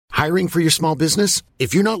Hiring for your small business?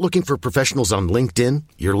 If you're not looking for professionals on LinkedIn,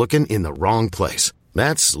 you're looking in the wrong place.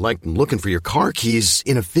 That's like looking for your car keys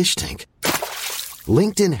in a fish tank.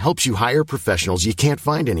 LinkedIn helps you hire professionals you can't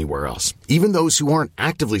find anywhere else, even those who aren't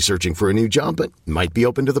actively searching for a new job but might be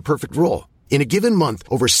open to the perfect role. In a given month,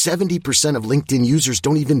 over 70% of LinkedIn users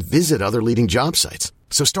don't even visit other leading job sites.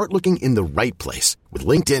 So start looking in the right place. With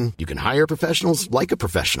LinkedIn, you can hire professionals like a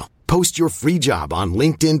professional. Post your free job on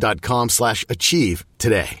linkedin.com/achieve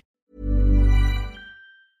today.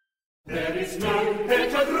 There is no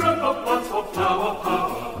better group of plants for flower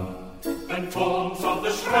power than forms of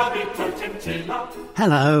the shrubby potentilla.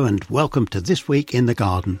 Hello and welcome to This Week in the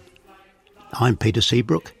Garden. I'm Peter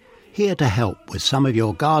Seabrook, here to help with some of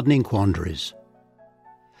your gardening quandaries.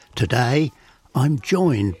 Today, I'm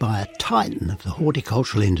joined by a titan of the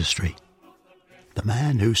horticultural industry, the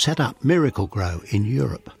man who set up Miracle-Gro in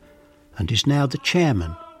Europe and is now the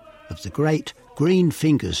chairman of the great Green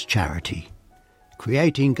Fingers charity,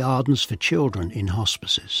 creating gardens for children in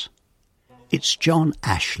hospices. It's John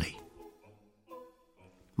Ashley.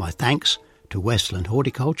 My thanks to Westland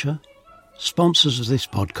Horticulture, sponsors of this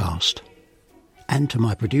podcast, and to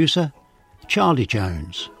my producer, Charlie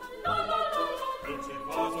Jones.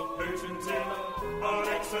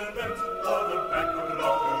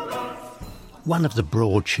 One of the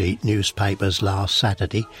broadsheet newspapers last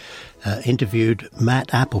Saturday interviewed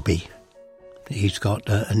Matt Appleby. He's got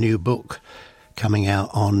a new book coming out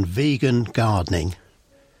on vegan gardening.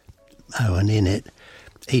 Oh, and in it,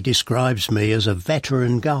 he describes me as a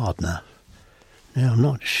veteran gardener. Now, I'm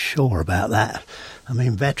not sure about that. I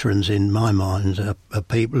mean, veterans in my mind are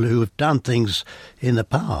people who have done things in the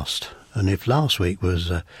past. And if last week was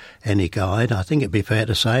any guide, I think it'd be fair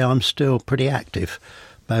to say I'm still pretty active,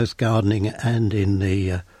 both gardening and in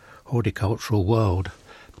the horticultural world.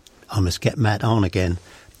 I must get Matt on again.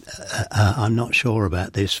 I'm not sure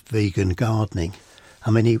about this vegan gardening.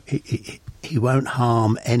 I mean, he won't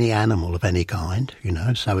harm any animal of any kind, you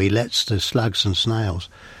know, so he lets the slugs and snails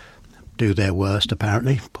do their worst,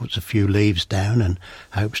 apparently, puts a few leaves down and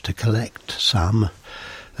hopes to collect some,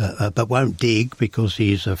 but won't dig because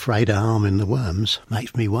he's afraid of harming the worms.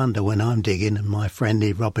 Makes me wonder when I'm digging and my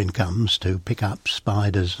friendly Robin comes to pick up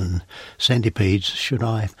spiders and centipedes, should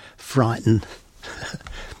I frighten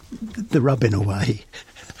the Robin away?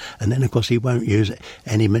 And then, of course, he won't use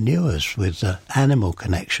any manures with animal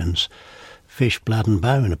connections. Fish, blood and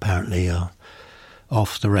bone, apparently, are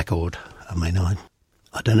off the record. I mean, I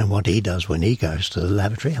don't know what he does when he goes to the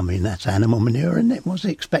lavatory. I mean, that's animal manure, isn't it? What's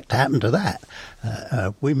he expect to happen to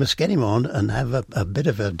that? We must get him on and have a bit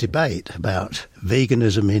of a debate about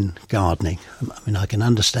veganism in gardening. I mean, I can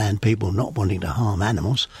understand people not wanting to harm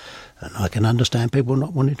animals, and I can understand people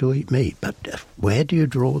not wanting to eat meat, but where do you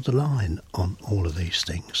draw the line on all of these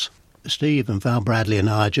things? Steve and Val Bradley and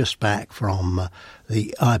I are just back from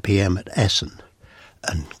the IPM at Essen,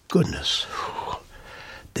 and goodness,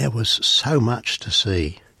 there was so much to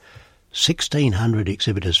see. 1,600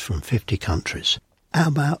 exhibitors from 50 countries. How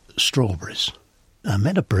about strawberries? I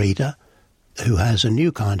met a breeder who has a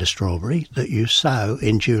new kind of strawberry that you sow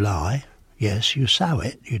in July. Yes, you sow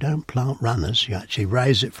it. You don't plant runners. You actually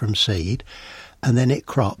raise it from seed, and then it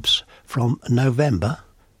crops from November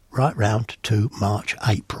right round to March,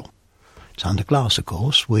 April. It's under glass, of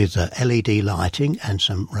course, with LED lighting and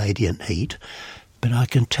some radiant heat. But I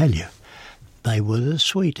can tell you, they were the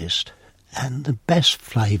sweetest and the best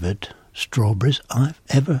flavoured strawberries I've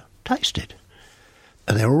ever tasted.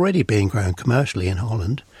 They're already being grown commercially in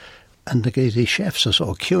Holland, and the chefs are sort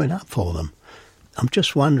of queuing up for them. I'm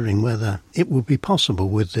just wondering whether it would be possible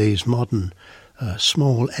with these modern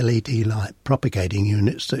small LED light propagating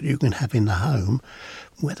units that you can have in the home,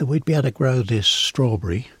 whether we'd be able to grow this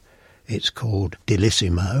strawberry, it's called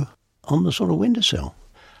Delissimo, on the sort of windowsill.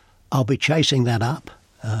 I'll be chasing that up,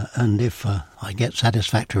 and if I get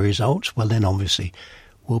satisfactory results, well then obviously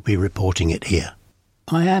we'll be reporting it here.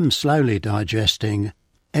 I am slowly digesting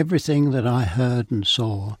everything that I heard and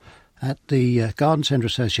saw at the Garden Centre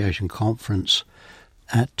Association conference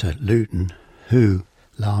at Luton,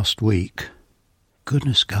 last week.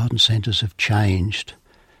 Goodness, garden centres have changed.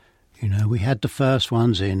 You know, we had the first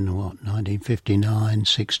ones in, 1959,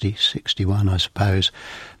 60, 61, I suppose,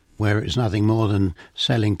 where it was nothing more than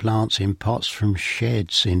selling plants in pots from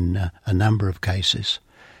sheds in a number of cases.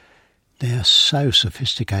 They are so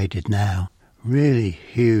sophisticated now, really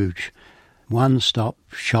huge, one-stop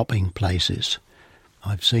shopping places.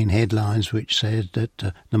 I've seen headlines which said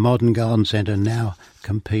that the modern garden centre now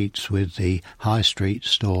competes with the high street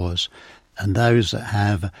stores, and those that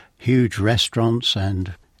have huge restaurants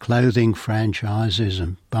and clothing franchises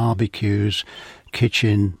and barbecues,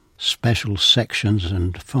 kitchen special sections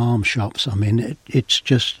and farm shops. I mean, it's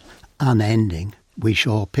just unending. We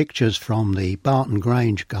saw pictures from the Barton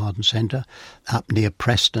Grange Garden Centre up near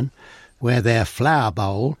Preston, where their flower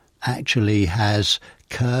bowl actually has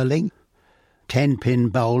curling, 10-pin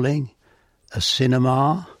bowling, a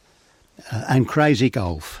cinema, and crazy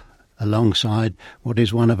golf, alongside what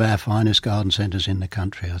is one of our finest garden centres in the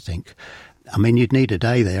country, I think. I mean, you'd need a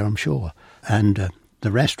day there, I'm sure. And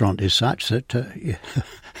the restaurant is such that you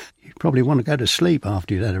probably want to go to sleep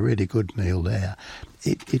after you'd had a really good meal there.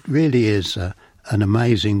 It really is an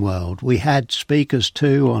amazing world. We had speakers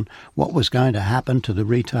too on what was going to happen to the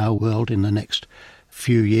retail world in the next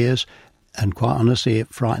few years, and quite honestly, it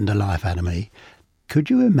frightened the life out of me. Could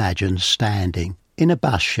you imagine standing in a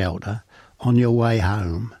bus shelter on your way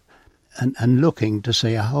home and looking to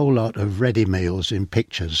see a whole lot of ready meals in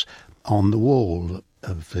pictures on the wall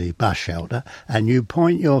of the bus shelter, and you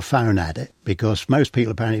point your phone at it, because most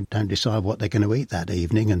people apparently don't decide what they're going to eat that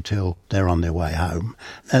evening until they're on their way home,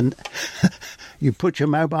 and you put your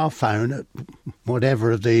mobile phone at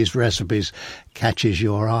whatever of these recipes catches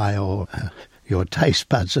your eye or your taste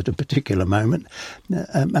buds at a particular moment,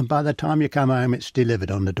 and by the time you come home it's delivered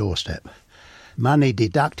on the doorstep. Money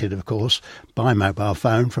deducted, of course, by mobile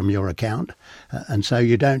phone from your account, and so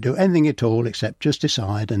you don't do anything at all except just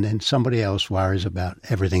decide, and then somebody else worries about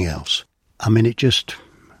everything else. I mean, it just,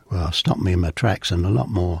 stopped me in my tracks and a lot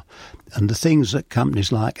more. And the things that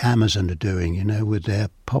companies like Amazon are doing, you know, with their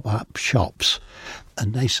pop-up shops.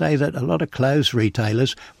 And they say that a lot of clothes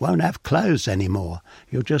retailers won't have clothes anymore.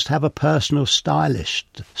 You'll just have a personal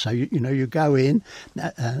stylist. So, you go in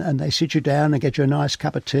and they sit you down and get you a nice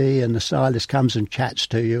cup of tea, and the stylist comes and chats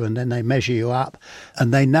to you, and then they measure you up.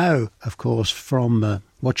 And they know, of course, from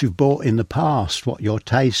what you've bought in the past, what your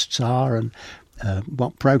tastes are, and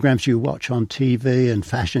what programmes you watch on TV and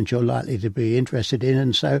fashions you're likely to be interested in.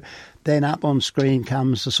 And so then up on screen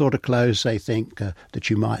comes the sort of clothes they think that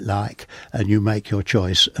you might like, and you make your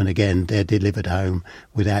choice. And again, they're delivered home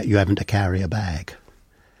without you having to carry a bag.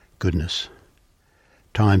 Goodness.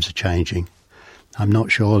 Times are changing. I'm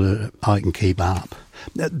not sure that I can keep up.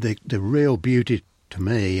 The real beauty to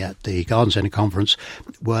me at the Garden Centre Conference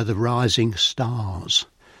were the rising stars.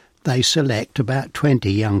 They select about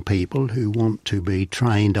 20 young people who want to be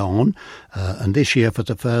trained on, and this year for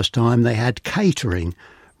the first time they had catering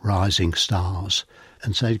rising stars.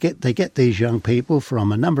 And so they get these young people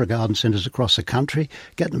from a number of garden centres across the country,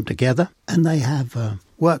 get them together, and they have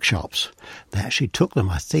workshops. They actually took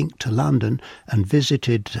them, I think, to London and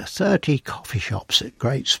visited 30 coffee shops at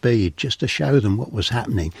great speed just to show them what was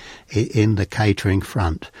happening in the catering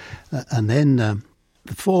front. And then the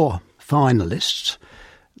 4 finalists.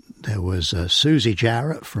 There was Susie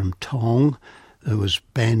Jarrett from Tong, there was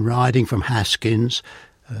Ben Riding from Haskins,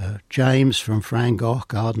 James from Frangach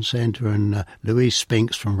Garden Centre, and Louise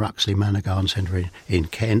Spinks from Ruxley Manor Garden Centre in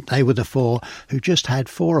Kent. They were the 4 who just had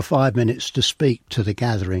 4 or 5 minutes to speak to the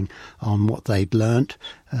gathering on what they'd learnt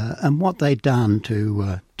and what they'd done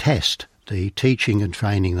to test the teaching and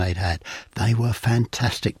training they'd had. They were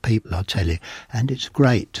fantastic people, I tell you, and it's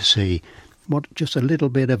great to see what just a little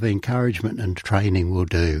bit of encouragement and training will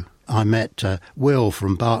do. I met Will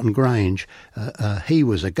from Barton Grange. He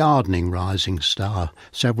was a gardening rising star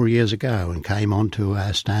several years ago and came onto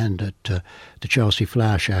our stand at the Chelsea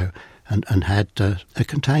Flower Show and had a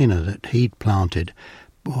container that he'd planted.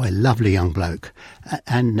 Boy, lovely young bloke.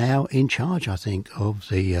 And now in charge, I think, of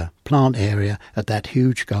the plant area at that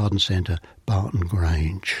huge garden centre, Barton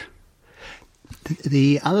Grange.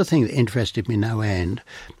 The other thing that interested me no end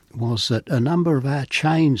was that a number of our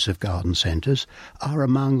chains of garden centres are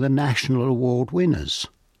among the national award winners.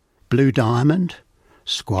 Blue Diamond,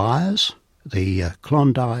 Squires, the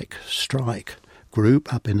Klondike Strike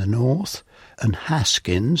group up in the north, and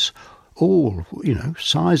Haskins, all,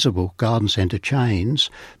 sizable garden centre chains,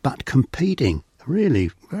 but competing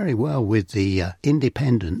really very well with the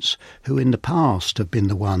independents, who in the past have been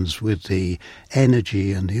the ones with the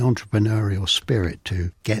energy and the entrepreneurial spirit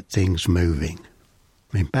to get things moving.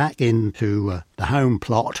 I mean, back into the home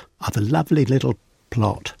plot of a lovely little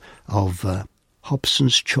plot of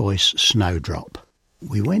Hobson's Choice Snowdrop.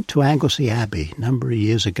 We went to Anglesey Abbey a number of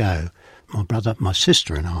years ago, my brother, my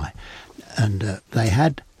sister and I, and they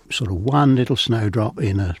had sort of one little snowdrop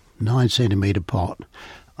in a 9-centimetre pot.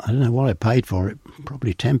 I don't know what I paid for it,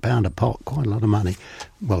 probably £10 a pot, quite a lot of money,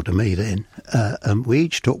 well, to me then. We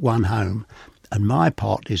each took one home. And my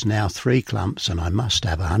pot is now 3 clumps, and I must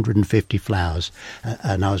have 150 flowers.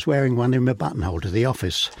 And I was wearing one in my buttonhole to the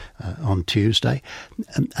office on Tuesday.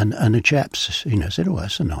 And a chap, said, "Oh,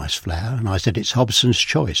 that's a nice flower." And I said, "It's Hobson's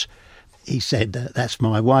Choice." He said, "That's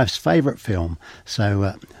my wife's favourite film."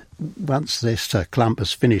 So once this clump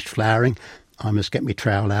has finished flowering, I must get my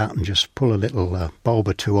trowel out and just pull a little bulb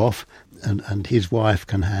or two off, and his wife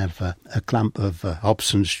can have a clump of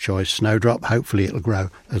Hobson's Choice Snowdrop. Hopefully it'll grow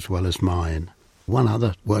as well as mine. One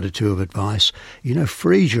other word or two of advice.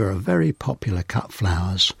 Freesia are very popular cut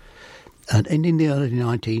flowers, and in the early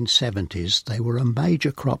 1970s they were a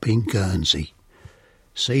major crop in Guernsey.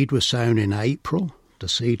 Seed was sown in April, the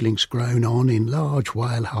seedlings grown on in large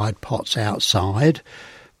whale-hide pots outside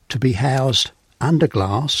to be housed under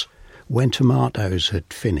glass when tomatoes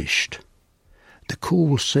had finished. The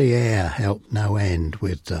cool sea air helped no end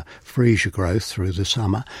with the freesia growth through the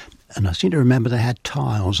summer, and I seem to remember they had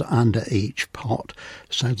tiles under each pot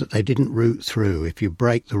so that they didn't root through. If you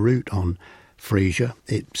break the root on freesia,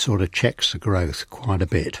 it sort of checks the growth quite a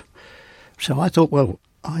bit. So I thought, well,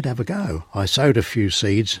 I'd have a go. I sowed a few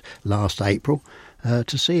seeds last April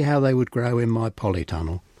to see how they would grow in my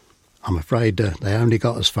polytunnel. I'm afraid they only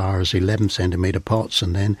got as far as 11 centimetre pots,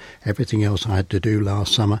 and then everything else I had to do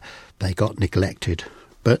last summer, they got neglected.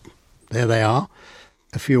 But there they are,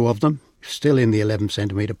 a few of them, still in the 11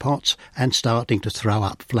 centimetre pots and starting to throw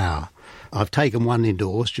up flower. I've taken one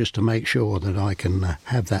indoors just to make sure that I can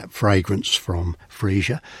have that fragrance from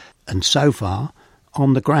freesia. And so far,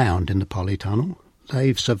 on the ground in the polytunnel,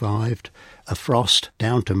 they've survived a frost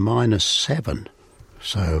down to -7.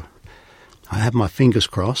 So I have my fingers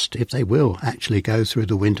crossed. If they will actually go through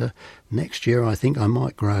the winter, next year I think I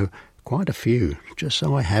might grow quite a few, just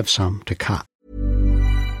so I have some to cut.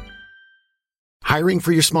 Hiring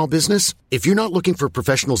for your small business? If you're not looking for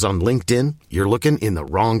professionals on LinkedIn, you're looking in the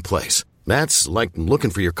wrong place. That's like looking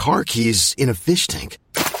for your car keys in a fish tank.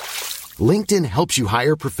 LinkedIn helps you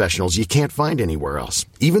hire professionals you can't find anywhere else,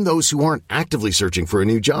 even those who aren't actively searching for a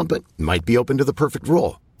new job but might be open to the perfect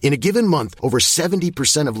role. In a given month, over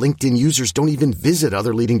 70% of LinkedIn users don't even visit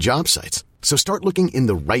other leading job sites. So start looking in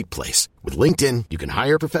the right place. With LinkedIn, you can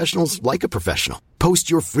hire professionals like a professional. Post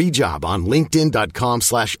your free job on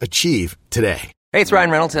linkedin.com/achieve today. Hey, it's Ryan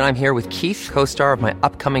Reynolds, and I'm here with Keith, co-star of my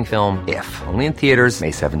upcoming film, If, only in theaters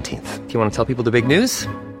May 17th. Do you want to tell people the big news?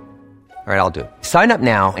 All right, I'll do it. Sign up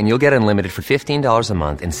now and you'll get unlimited for $15 a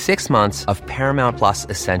month and 6 months of Paramount Plus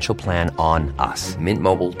Essential Plan on us.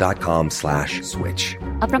 MintMobile.com/switch.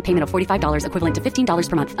 Upfront payment of $45 equivalent to $15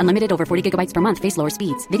 per month. Unlimited over 40 gigabytes per month. Face lower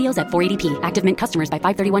speeds. Videos at 480p. Active Mint customers by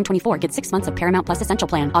 531.24 get 6 months of Paramount Plus Essential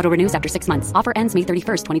Plan. Auto renews after 6 months. Offer ends May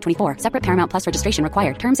 31st, 2024. Separate Paramount Plus registration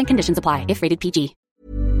required. Terms and conditions apply if rated PG.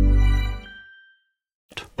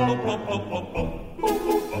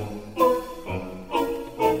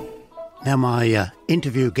 Now, my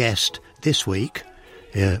interview guest this week,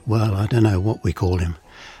 well, I don't know what we call him.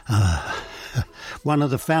 One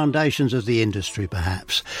of the foundations of the industry,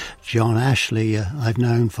 perhaps. John Ashley, I've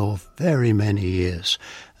known for very many years.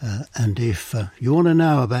 And if you want to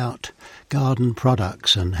know about garden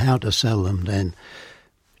products and how to sell them, then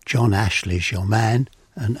John Ashley's your man.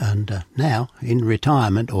 And now, in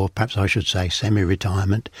retirement, or perhaps I should say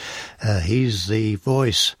semi-retirement, he's the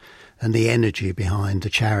voice and the energy behind the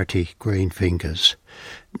charity Green Fingers.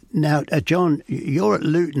 Now, John, you're at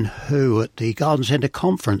Luton Hoo at the Garden Centre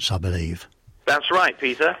Conference, I believe. That's right,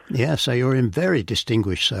 Peter. Yeah, so you're in very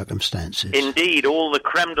distinguished circumstances. Indeed, all the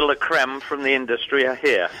creme de la creme from the industry are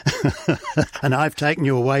here. And I've taken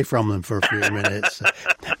you away from them for a few minutes.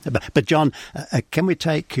 But John, can we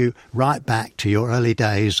take you right back to your early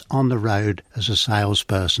days on the road as a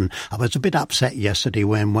salesperson? I was a bit upset yesterday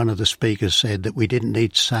when one of the speakers said that we didn't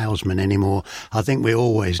need salesmen anymore. I think we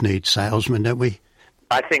always need salesmen, don't we?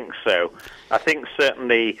 I think so. I think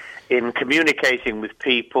certainly in communicating with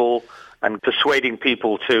people and persuading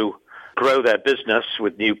people to grow their business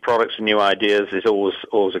with new products and new ideas is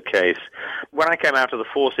always a case. When I came out of the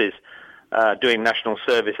forces doing national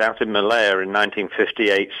service out in Malaya in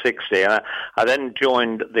 1958-60, I then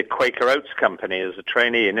joined the Quaker Oats Company as a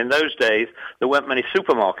trainee. And in those days, there weren't many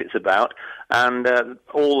supermarkets about, and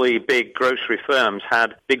all the big grocery firms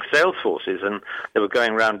had big sales forces, and they were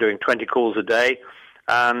going around doing 20 calls a day.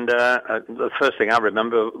 And the first thing I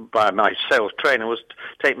remember by my sales trainer was to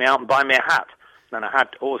take me out and buy me a hat. And I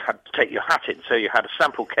always had to take your hat in, so you had a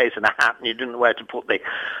sample case and a hat, and you didn't know where to put the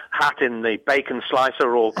hat in the bacon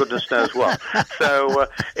slicer or goodness knows what. So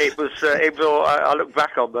it was all, I look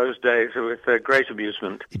back on those days with great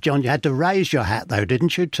amusement. John, you had to raise your hat, though,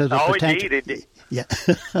 didn't you? To the potential... indeed. Yeah.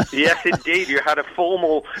 Yes, indeed. You had a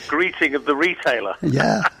formal greeting of the retailer.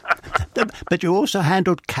 Yeah. But you also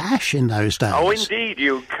handled cash in those days. Oh, indeed.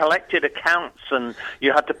 You collected accounts and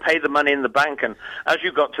you had to pay the money in the bank. And as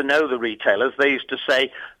you got to know the retailers, they used to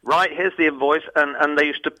say, right, here's the invoice. And they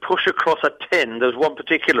used to push across a tin. There was one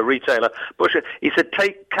particular retailer. He said,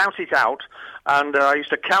 count it out. And I used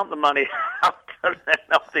to count the money out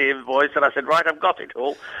off the invoice. And I said, right, I've got it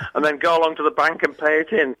all. And then go along to the bank and pay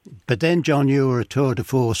it in. But then, John, you were a tour de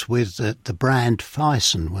force with the brand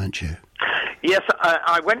Thyssen, weren't you? Yes,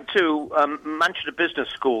 I went to Manchester Business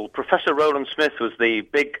School. Professor Roland Smith was the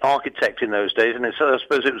big architect in those days, and I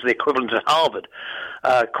suppose it was the equivalent of Harvard.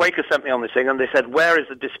 Quaker sent me on this thing, and they said, where's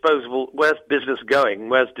business going?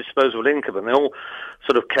 Where's disposable income? And they all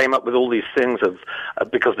sort of came up with all these things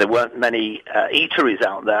because there weren't many eateries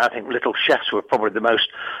out there. I think Little Chefs were probably the most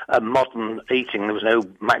modern eating. There was no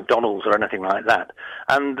McDonald's or anything like that.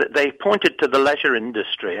 And they pointed to the leisure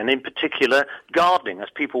industry, and in particular gardening, as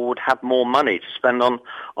people would have more money to spend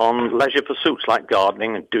on leisure pursuits like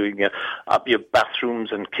gardening and doing up your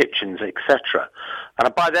bathrooms and kitchens, etc.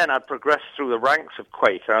 And by then I'd progressed through the ranks of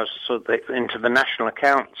Quaker. I was sort of into the national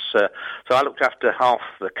accounts. So I looked after half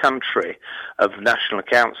the country of national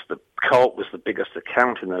accounts. The Co-op was the biggest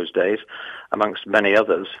account in those days, amongst many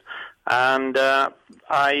others. And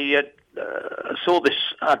I saw this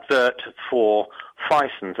advert for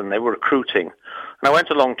Thyssen's, and they were recruiting. And I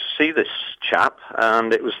went along to see this chap,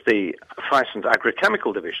 and it was the Thyssen's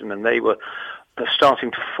agrochemical division, and they were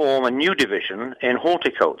starting to form a new division in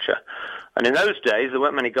horticulture. And in those days, there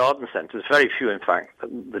weren't many garden centres, very few in fact.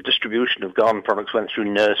 The distribution of garden products went through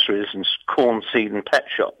nurseries and corn seed and pet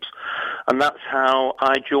shops. And that's how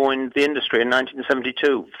I joined the industry in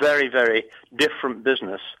 1972. Very, very different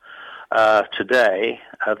business today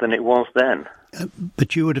than it was then.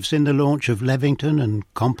 But you would have seen the launch of Levington and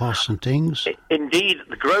compost and things? Indeed,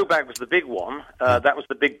 the grow bag was the big one. That was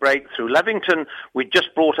the big breakthrough. Levington we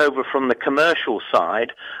just brought over from the commercial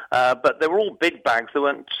side, but they were all big bags. They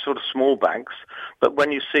weren't sort of small bags. But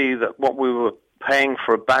when you see that what we were paying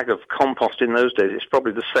for a bag of compost in those days, it's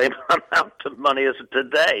probably the same amount of money as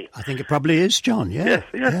today. I think it probably is, John, yeah. Yes.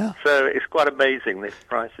 Yeah. So it's quite amazing, these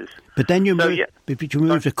prices. But then you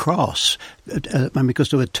moved across, because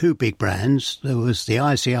there were two big brands. There was the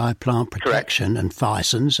ICI Plant Protection and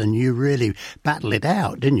Thyssen's, and you really battled it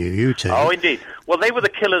out, didn't you, you two? Oh, indeed. Well, they were the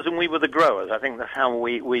killers and we were the growers. I think that's how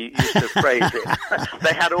we used to phrase it.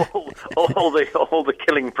 They had all the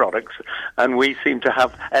killing products, and we seemed to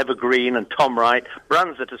have Evergreen and Tom Wright,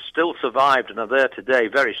 brands that have still survived and are there today,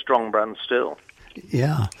 very strong brands still.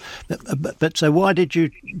 Yeah. But so why did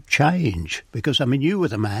you change? Because, you were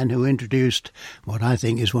the man who introduced what I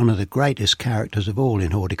think is one of the greatest characters of all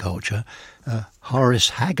in horticulture, Horace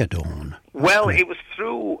Hagedorn. Well, it was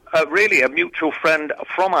through really a mutual friend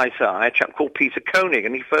from ICI, a chap called Peter Koenig,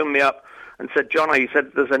 and he phoned me up and said, John, he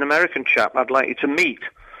said, there's an American chap I'd like you to meet,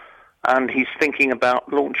 and he's thinking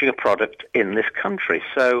about launching a product in this country.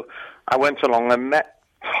 So I went along and met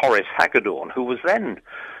Horace Hagedorn, who was then...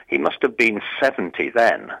 He must have been 70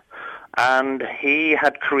 then, and he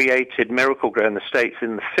had created Miracle-Gro in the States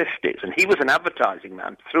in the 50s, and he was an advertising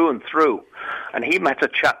man through and through, and he met a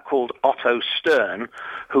chap called Otto Stern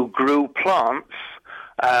who grew plants.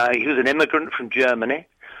 He was an immigrant from Germany,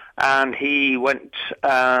 and he went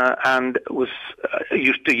and was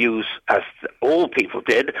used to use, as all people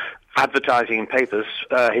did, advertising in papers,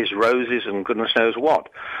 his roses and goodness knows what.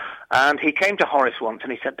 And he came to Horace once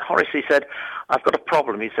and he said, Horace, I've got a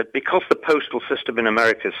problem. He said, because the postal system in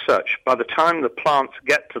America is such, by the time the plants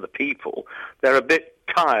get to the people, they're a bit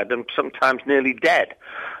tired and sometimes nearly dead.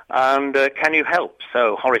 And can you help?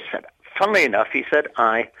 So Horace said, funnily enough, he said,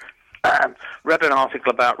 I read an article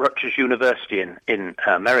about Rutgers University in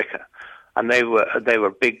America. And they were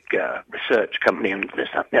a big research company and this,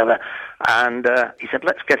 that, and the other. And he said,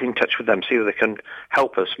 let's get in touch with them, see if they can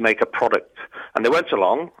help us make a product. And they went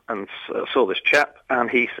along and saw this chap, and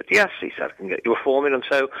he said, yes, he said, I can get you a formula. And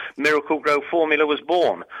so Miracle-Gro formula was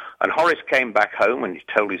born. And Horace came back home and he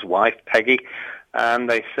told his wife, Peggy, and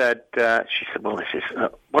they said, she said, well, this is,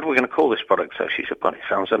 what are we going to call this product? So she said, well, it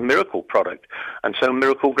sounds a miracle product. And so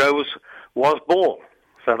Miracle-Gro was born.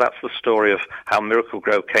 So that's the story of how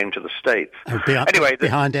Miracle-Gro came to the States.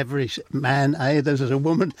 Behind every man, there's a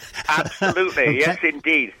woman. Absolutely, yes,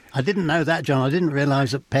 indeed. I didn't know that, John. I didn't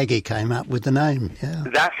realise that Peggy came up with the name. Yeah.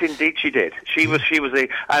 That's indeed she did. She was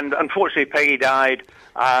and unfortunately Peggy died.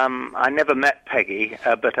 I never met Peggy,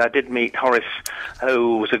 but I did meet Horace,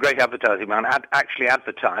 who was a great advertising man. Had actually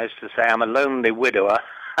advertised to say, I'm a lonely widower.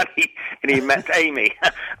 and he met Amy,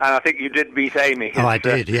 and I think you did meet Amy. I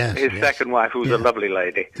did, yes. His second wife, who was a lovely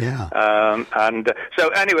lady. Yeah. And so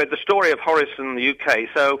anyway, the story of Horace in the UK.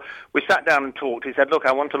 So we sat down and talked. He said, look,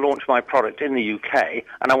 I want to launch my product in the UK,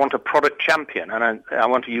 and I want a product champion, and I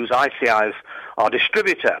want to use ICI as our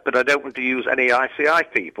distributor, but I don't want to use any ICI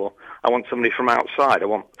people. I want somebody from outside. I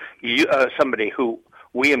want somebody who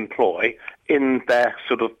we employ in their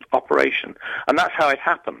sort of operation. And that's how it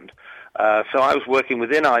happened. So I was working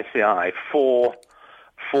within ICI for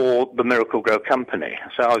the Miracle-Gro company.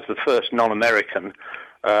 So I was the first non-American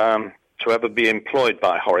to ever be employed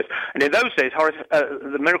by Horace. And in those days, Horace,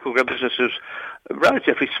 the Miracle-Gro business was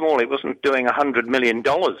relatively small. It wasn't doing $100 million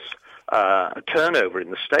turnover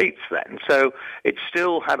in the States then. So it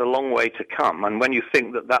still had a long way to come. And when you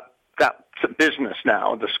think that business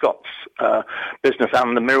now, the Scott's business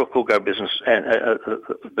and the Miracle-Gro business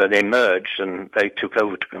that emerged and they took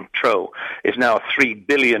over to control, is now a $3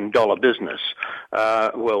 billion business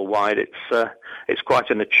worldwide. It's quite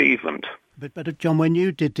an achievement. But John, when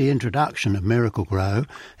you did the introduction of Miracle-Gro,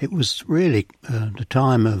 it was really the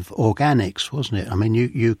time of organics, wasn't it? I mean,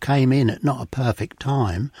 you came in at not a perfect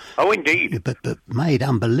time. Oh, indeed. But made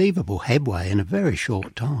unbelievable headway in a very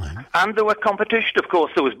short time. And there were competition, of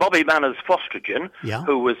course. There was Bobby Mannor's Phostrogen,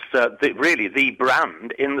 who was really the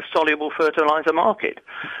brand in the soluble fertilizer market.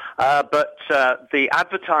 But the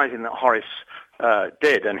advertising that Horace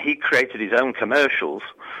did, and he created his own commercials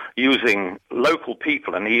using local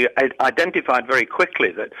people, and he identified very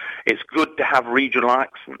quickly that it's good to have regional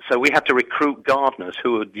accents. So we had to recruit gardeners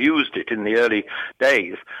who had used it in the early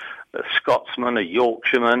days, a Scotsman, a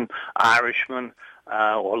Yorkshireman, Irishman,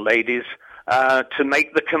 or ladies, to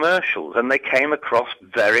make the commercials. And they came across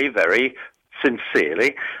very, very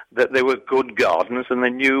sincerely that they were good gardeners and they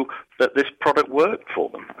knew that this product worked for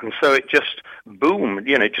them. And so it just boomed,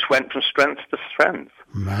 it just went from strength to strength.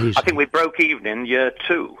 Amazing. I think we broke even in year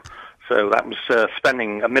 2. So that was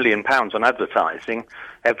spending £1 million on advertising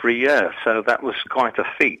every year. So that was quite a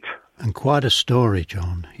feat. And quite a story,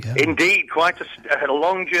 John. Yeah. Indeed, quite a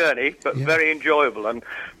long journey, but very enjoyable. And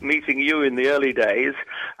meeting you in the early days,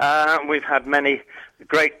 we've had many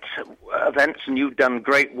great events, and you've done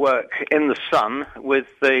great work in the Sun with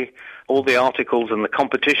all the articles and the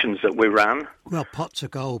competitions that we ran. Well, Pots of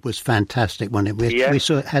Gold was fantastic, wasn't it? We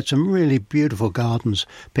had some really beautiful gardens,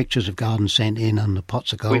 pictures of gardens sent in on the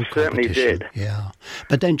Pots of Gold competition. We certainly did. Yeah.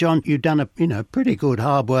 But then, John, you've done a pretty good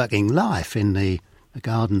hard-working life in the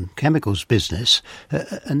garden chemicals business,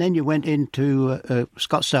 and then you went into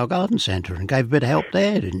Scottsdale Garden Centre and gave a bit of help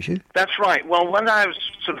there, didn't you? That's right. Well, when I was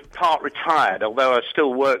sort of part retired, although I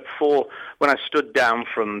still worked when I stood down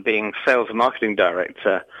from being sales and marketing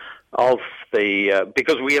director of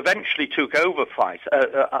because we eventually took over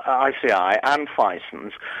ICI and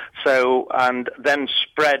Fisons, and then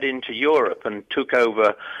spread into Europe and took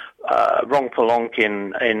over Rongpolonc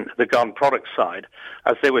in the garden product side,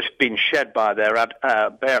 as they were being shed by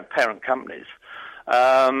their parent companies.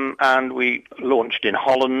 And we launched in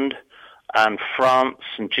Holland and France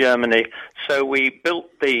and Germany. So we built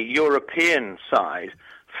the European side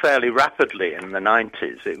fairly rapidly in the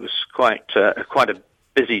 90s. It was quite a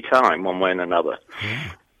busy time one way and another.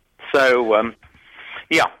 Yeah. So,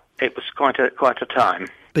 it was quite a time.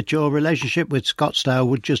 But your relationship with Scottsdale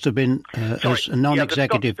would just have been as a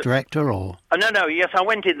non-executive director, or? No. Yes, I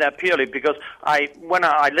went in there purely because when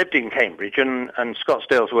I lived in Cambridge, and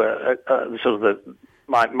Scottsdales were sort of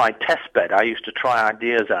my test bed. I used to try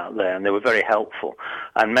ideas out there, and they were very helpful.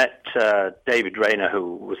 And met David Rayner,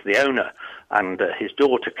 who was the owner, and his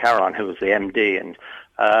daughter Caroline, who was the MD. And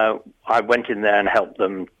I went in there and helped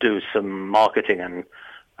them do some marketing, and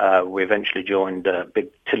we eventually joined a big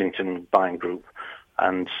Tillington buying group.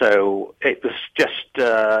 And so it was just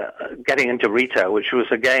getting into retail, which was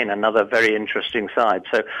again another very interesting side.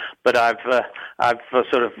 So, but I've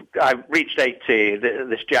reached 80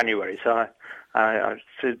 this January, so I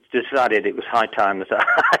decided it was high time that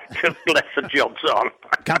I took lesser jobs on.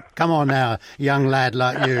 Come on now, young lad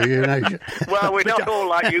like you know. Well, we're not all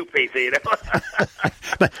like you, Peter, you know.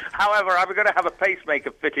 However, I'm going to have a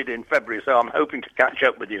pacemaker fitted in February, so I'm hoping to catch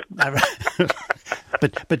up with you.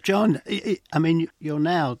 But John, I mean, you're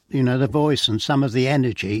now, the voice and some of the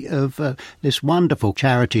energy of this wonderful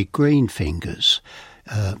charity, Green Fingers.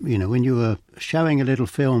 When you were showing a little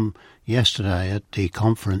film yesterday at the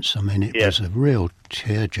conference, I mean, it was a real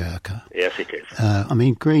tearjerker. Yes, it is.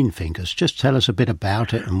 Green Fingers, just tell us a bit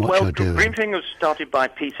about it and what you're doing. Green Fingers started by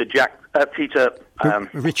Richard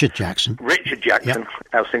Jackson. Richard Jackson. Yep.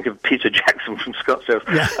 I was thinking of Peter Jackson from Scottsdale.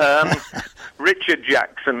 Yeah. Richard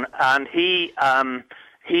Jackson, and he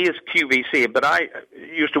He is QVC, but I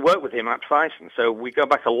used to work with him at Thyssen, so we go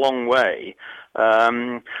back a long way,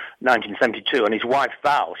 1972, and his wife,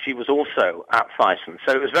 Val, she was also at Thyssen.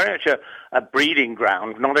 So it was very much a breeding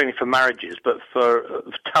ground, not only for marriages, but for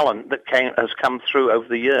talent that has come through over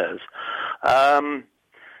the years.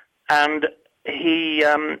 And he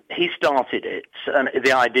started it, and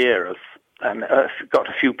the idea of, and got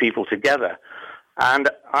a few people together. And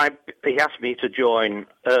he asked me to join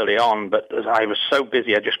early on, but as I was so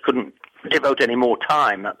busy, I just couldn't devote any more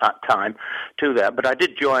time at that time to that. But I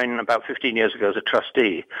did join about 15 years ago as a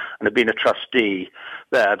trustee, and have been a trustee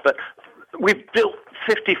there. But we've built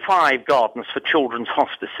 55 gardens for children's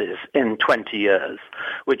hospices in 20 years,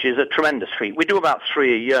 which is a tremendous feat. We do about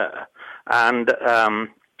 3 a year, and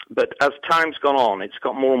but as time's gone on, it's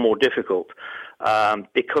got more and more difficult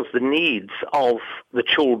because the needs of the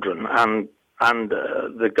children and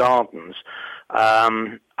the gardens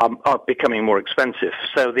are becoming more expensive.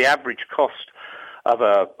 So the average cost of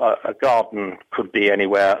a garden could be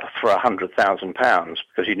anywhere for £100,000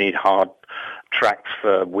 because you need hard tracks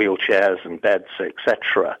for wheelchairs and beds,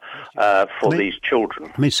 etc., for these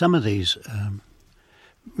children. I mean, some of these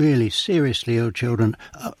really seriously ill children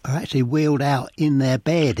are actually wheeled out in their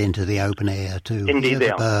bed into the open air to hear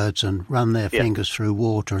the birds and run their fingers through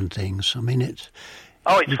water and things. I mean, it's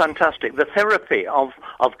fantastic. The therapy of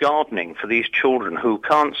gardening for these children who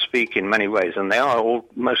can't speak in many ways, and they are all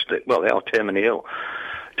they are terminally ill,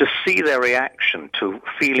 to see their reaction to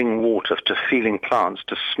feeling water, to feeling plants,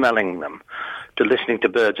 to smelling them, to listening to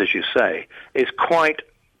birds, as you say, is quite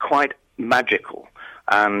magical.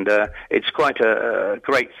 And it's quite a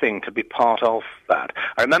great thing to be part of that.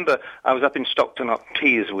 I remember I was up in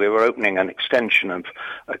Stockton-on-Tees. We were opening an extension of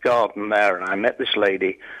a garden there, and I met this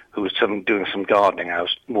lady who was doing some gardening. I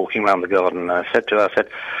was walking around the garden, and I said to her,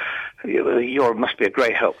 you must be a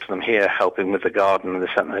great help to them here, helping with the garden and this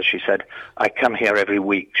and that. She said, I come here every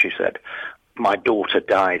week, she said. My daughter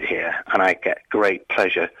died here, and I get great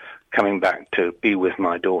pleasure coming back to be with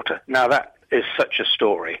my daughter. Now that is such a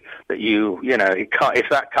story that if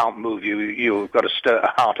that can't move you, you've got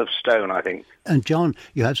a heart of stone, I think. And John,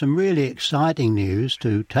 you have some really exciting news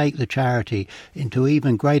to take the charity into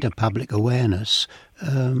even greater public awareness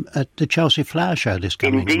at the Chelsea Flower Show this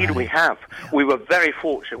coming May. Indeed, we have. We were very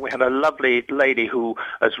fortunate. We had a lovely lady who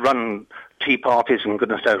has run tea parties and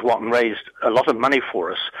goodness knows what and raised a lot of money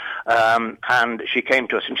for us. And she came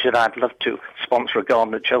to us and she said, I'd love to sponsor a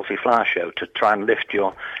garden at Chelsea Flower Show to try and lift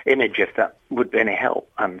your image if that would be any help.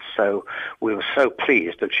 And so we were so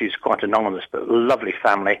pleased that she's quite anonymous, but a lovely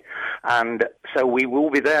family. And so we will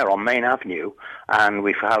be there on Main Avenue, and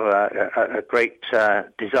we have a great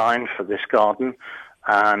design for this garden.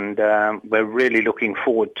 And we're really looking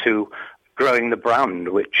forward to growing the brand,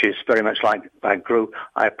 which is very much like I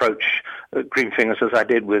approach Green Fingers as I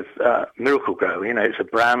did with Miracle Grow. It's a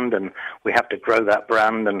brand, and we have to grow that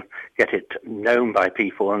brand and get it known by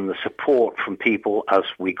people, and the support from people as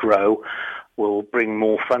we grow will bring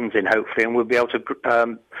more funds in, hopefully, and we'll be able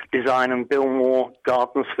to design and build more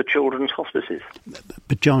gardens for children's hospices.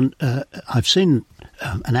 But John, I've seen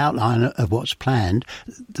an outline of what's planned.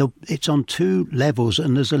 It's on 2 levels,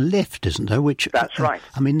 and there's a lift, isn't there? That's right.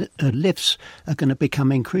 I mean, lifts are going to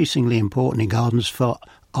become increasingly important in gardens for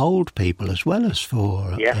old people as well as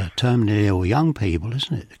for terminally ill young people,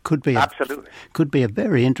 isn't it? It could be absolutely could be a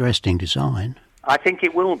very interesting design. I think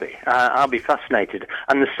it will be. I'll be fascinated.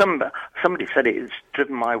 And somebody said it's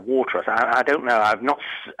driven my water. I don't know. I've not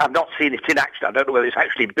seen it in action. I don't know whether it's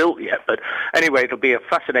actually built yet. But anyway, it'll be a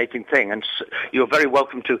fascinating thing. And you're very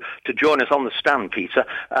welcome to join us on the stand, Peter,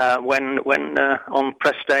 when on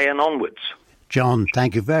press day and onwards. John,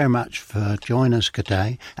 thank you very much for joining us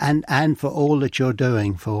today and for all that you're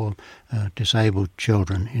doing for disabled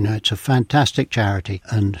children. It's a fantastic charity,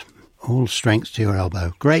 and all strength to your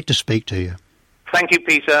elbow. Great to speak to you. Thank you,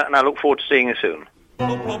 Peter, and I look forward to seeing you soon.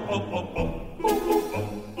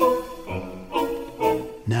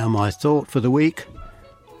 Now, my thought for the week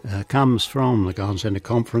comes from the Garden Centre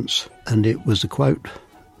Conference, and it was a quote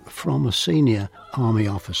from a senior army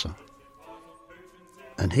officer.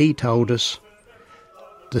 And he told us,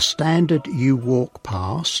 the standard you walk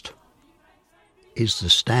past is the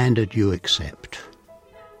standard you accept.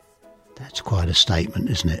 That's quite a statement,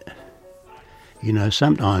 isn't it?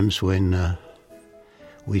 Sometimes when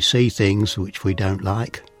we see things which we don't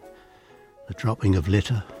like, the dropping of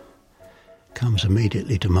litter comes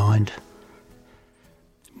immediately to mind.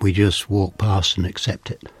 We just walk past and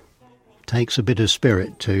accept it. It takes a bit of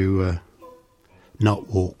spirit to not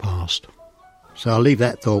walk past. So I'll leave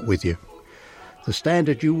that thought with you. The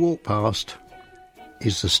standard you walk past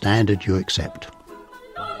is the standard you accept.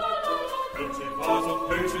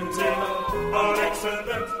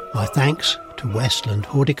 My thanks to Westland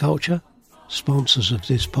Horticulture, sponsors of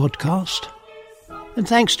this podcast. And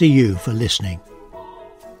thanks to you for listening.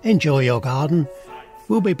 Enjoy your garden.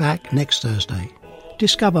 We'll be back next Thursday.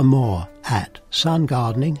 Discover more at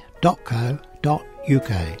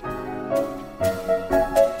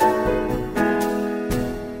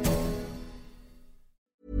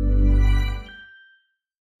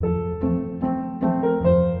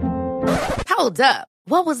Hold up.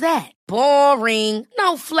 What was that? Boring.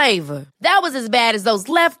 No flavor. That was as bad as those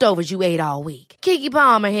leftovers you ate all week. Keke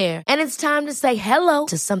Palmer here. And it's time to say hello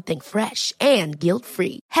to something fresh and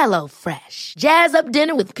guilt-free. Hello Fresh. Jazz up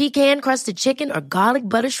dinner with pecan-crusted chicken or garlic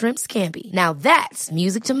butter shrimp scampi. Now that's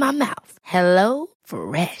music to my mouth. Hello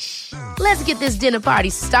Fresh. Let's get this dinner party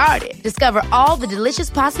started. Discover all the delicious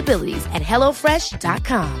possibilities at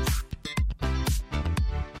HelloFresh.com.